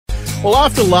Well,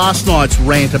 after last night's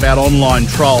rant about online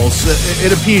trolls,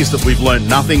 it appears that we've learned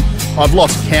nothing. I've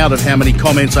lost count of how many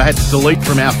comments I had to delete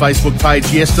from our Facebook page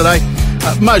yesterday,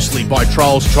 mostly by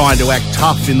trolls trying to act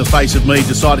tough in the face of me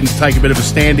deciding to take a bit of a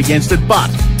stand against it. But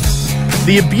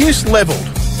the abuse levelled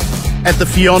at the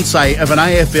fiancé of an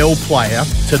AFL player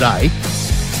today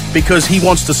because he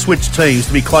wants to switch teams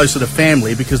to be closer to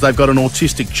family because they've got an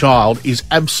autistic child is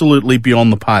absolutely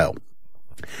beyond the pale.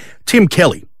 Tim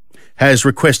Kelly has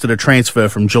requested a transfer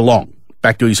from Geelong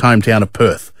back to his hometown of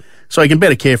Perth so he can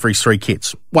better care for his 3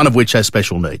 kids, one of which has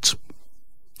special needs.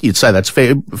 You'd say that's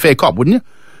fair cop, wouldn't you?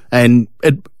 And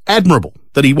admirable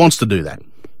that he wants to do that.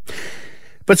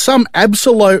 But some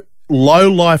absolute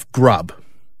low-life grub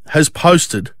has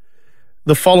posted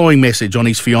the following message on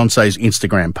his fiancé's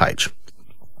Instagram page: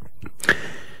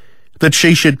 that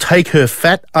she should take her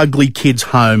fat, ugly kids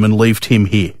home and leave Tim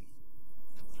here.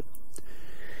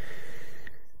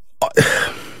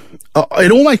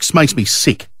 It almost makes me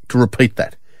sick to repeat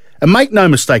that. And make no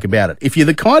mistake about it, if you're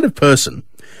the kind of person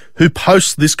who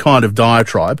posts this kind of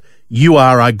diatribe, you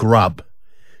are a grub.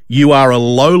 You are a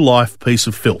low-life piece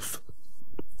of filth.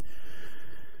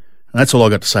 And that's all I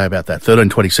got to say about that.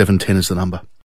 132710 is the number.